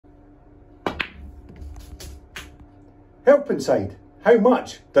Helping side, how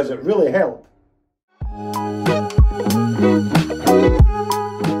much does it really help?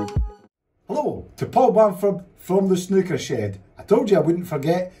 Hello to Paul Bamford from the Snooker Shed. I told you I wouldn't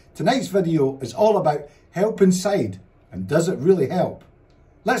forget. Tonight's video is all about helping side and does it really help?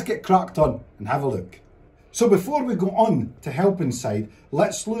 Let's get cracked on and have a look. So before we go on to helping side,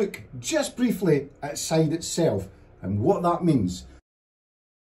 let's look just briefly at side itself and what that means.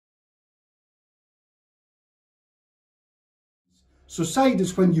 So side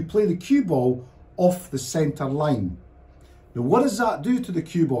is when you play the cue ball off the centre line. Now what does that do to the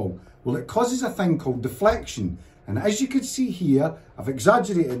cue ball? Well, it causes a thing called deflection. And as you can see here, I've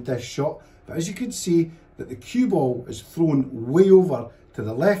exaggerated this shot, but as you can see that the cue ball is thrown way over to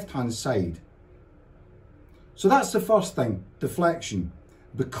the left-hand side. So that's the first thing, deflection.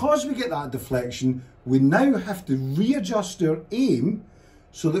 Because we get that deflection, we now have to readjust our aim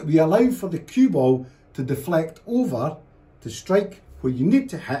so that we allow for the cue ball to deflect over to strike where you need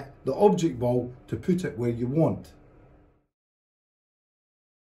to hit the object ball to put it where you want.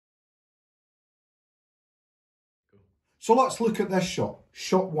 So let's look at this shot,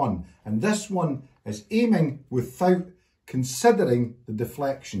 shot one. And this one is aiming without considering the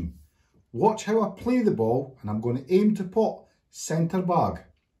deflection. Watch how I play the ball, and I'm going to aim to pot centre bag.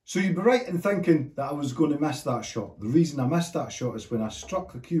 So you'd be right in thinking that I was going to miss that shot. The reason I missed that shot is when I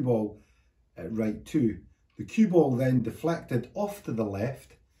struck the cue ball at right two. The cue ball then deflected off to the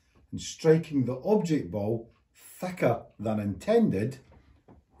left and striking the object ball thicker than intended,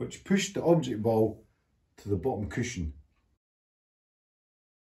 which pushed the object ball to the bottom cushion.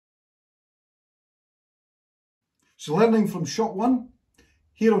 So learning from shot one,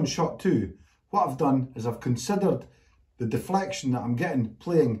 here on shot two, what I've done is I've considered the deflection that I'm getting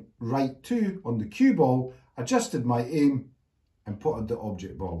playing right two on the cue ball, adjusted my aim and potted the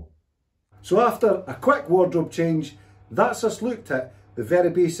object ball. So after a quick wardrobe change, that's us looked at the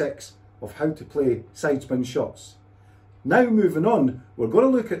very basics of how to play side spin shots. Now moving on, we're going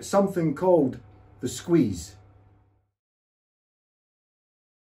to look at something called the squeeze.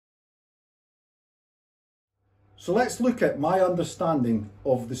 So let's look at my understanding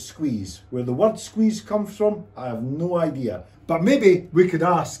of the squeeze. Where the word squeeze comes from, I have no idea. But maybe we could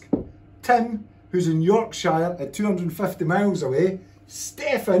ask Tim, who's in Yorkshire at 250 miles away,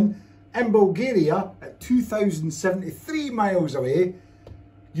 Stefan in Bulgaria at 2,073 miles away,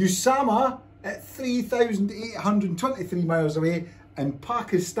 Usama at 3,823 miles away, and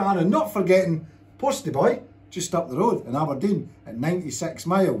Pakistan, and not forgetting Posty Boy, just up the road in Aberdeen at 96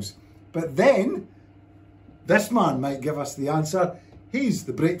 miles. But then, this man might give us the answer. He's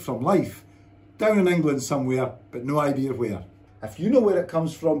the break from life, down in England somewhere, but no idea where. If you know where it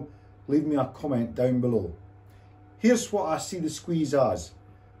comes from, leave me a comment down below. Here's what I see the squeeze as.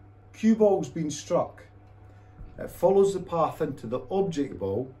 Cue ball's been struck. It follows the path into the object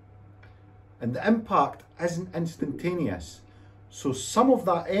ball, and the impact isn't instantaneous. So some of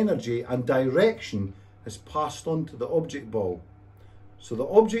that energy and direction is passed on to the object ball. So the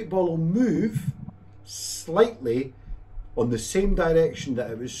object ball will move slightly on the same direction that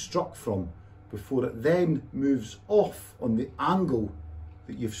it was struck from before it then moves off on the angle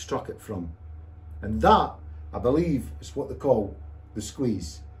that you've struck it from. And that, I believe, is what they call the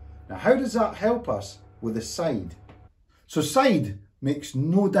squeeze. Now, how does that help us with the side? So side makes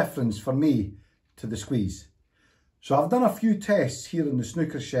no difference for me to the squeeze. So I've done a few tests here in the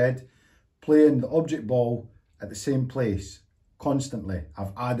snooker shed, playing the object ball at the same place constantly.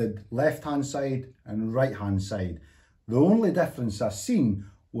 I've added left-hand side and right-hand side. The only difference I've seen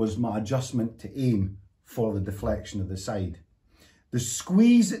was my adjustment to aim for the deflection of the side. The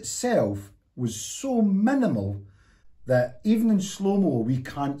squeeze itself was so minimal that even in slow-mo we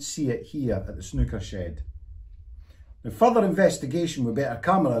can't see it here at the snooker shed. Now, further investigation with better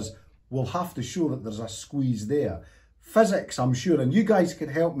cameras will have to show that there's a squeeze there. Physics, I'm sure, and you guys can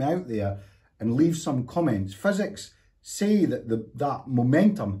help me out there and leave some comments. Physics say that that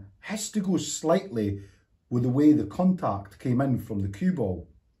momentum has to go slightly with the way the contact came in from the cue ball.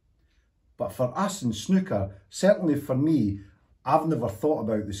 But for us in snooker, certainly for me, I've never thought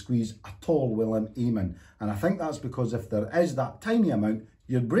about the squeeze at all while I'm aiming. And I think that's because if there is that tiny amount,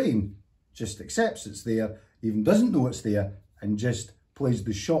 your brain just accepts it's there, even doesn't know it's there, and just plays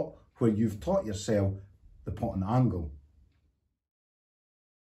the shot where you've taught yourself the potting angle.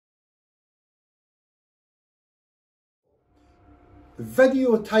 The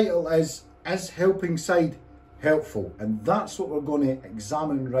video title is Helping Side Helpful? And that's what we're going to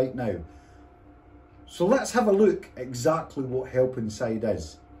examine right now. So let's have a look at exactly what helping side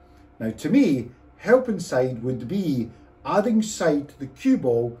is. Now to me, helping side would be adding side to the cue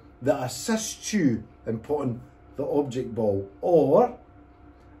ball that assists you in potting the the object ball, or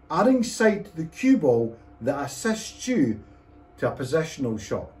adding side to the cue ball that assists you to a positional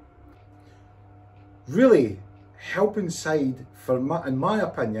shot. Really, helping side, in my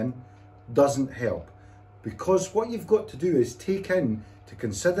opinion, doesn't help, because what you've got to do is take into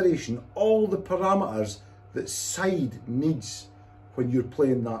consideration all the parameters that side needs when you're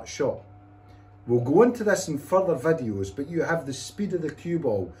playing that shot. We'll go into this in further videos, but you have the speed of the cue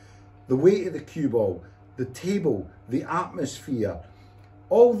ball, the weight of the cue ball, the table, the atmosphere,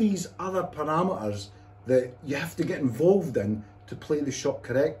 all these other parameters that you have to get involved in to play the shot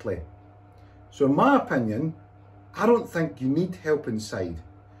correctly. So in my opinion, I don't think you need help inside.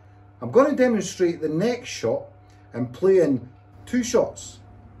 I'm going to demonstrate the next shot and playing two shots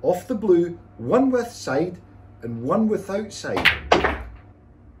off the blue, one with side and one without side.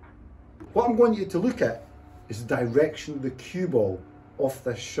 What I'm going you to look at is the direction of the cue ball off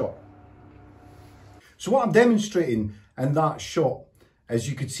this shot. So what I'm demonstrating in that shot, as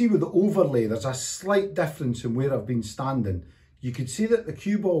you could see with the overlay, there's a slight difference in where I've been standing. You could see that the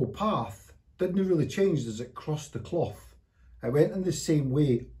cue ball path didn't really change as it crossed the cloth. It went in the same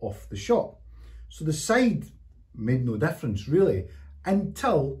way off the shot. So the side made no difference really,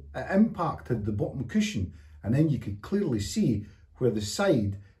 until it impacted the bottom cushion, and then you could clearly see where the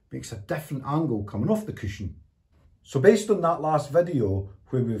side makes a different angle coming off the cushion. So based on that last video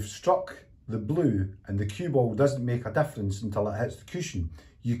where we've struck the blue and the cue ball doesn't make a difference until it hits the cushion,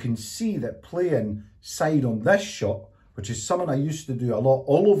 you can see that playing side on this shot, which is something I used to do a lot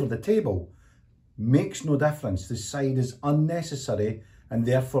all over the table, makes no difference. The side is unnecessary and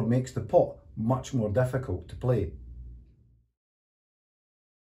therefore makes the pot much more difficult to play.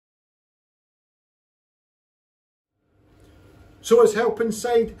 So is helping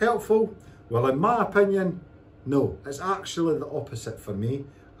side helpful? Well, in my opinion, no. It's actually the opposite for me.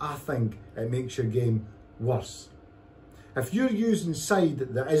 I think it makes your game worse. If you're using side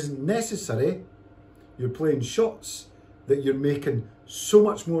that isn't necessary, you're playing shots that you're making so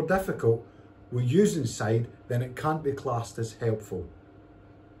much more difficult with using side, then it can't be classed as helpful.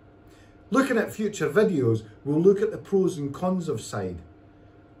 Looking at future videos, we'll look at the pros and cons of side.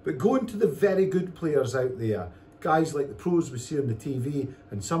 But going to the very good players out there, guys like the pros we see on the TV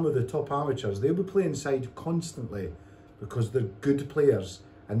and some of the top amateurs, they'll be playing side constantly because they're good players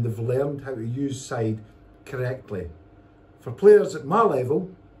and they've learned how to use side correctly. For players at my level,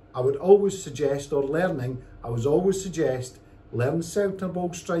 I would always suggest, learn centre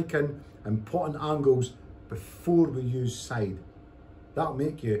ball striking and potting angles before we use side. That'll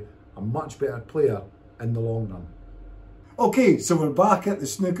make you a much better player in the long run. Okay, so we're back at the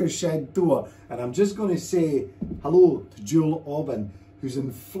snooker shed door, and I'm just going to say hello to Joel Aubin, who's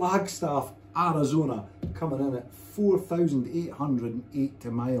in Flagstaff, Arizona, coming in at 4,880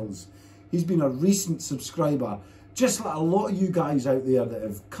 miles. He's been a recent subscriber, just like a lot of you guys out there that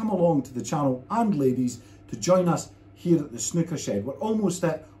have come along to the channel, and ladies, to join us here at the snooker shed. We're almost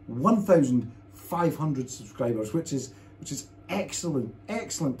at 1,500 subscribers, which is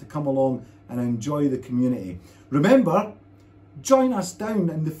excellent to come along and enjoy the community. Remember, join us down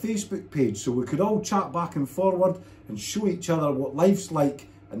in the Facebook page so we could all chat back and forward and show each other what life's like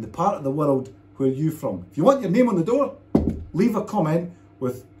in the part of the world where you're from. If you want your name on the door, leave a comment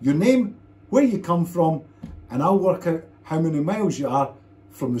with your name, where you come from, and I'll work out how many miles you are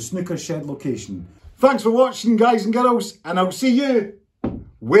from the snooker shed location. Thanks for watching, guys and girls, and I'll see you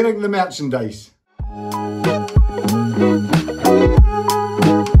wearing the merchandise.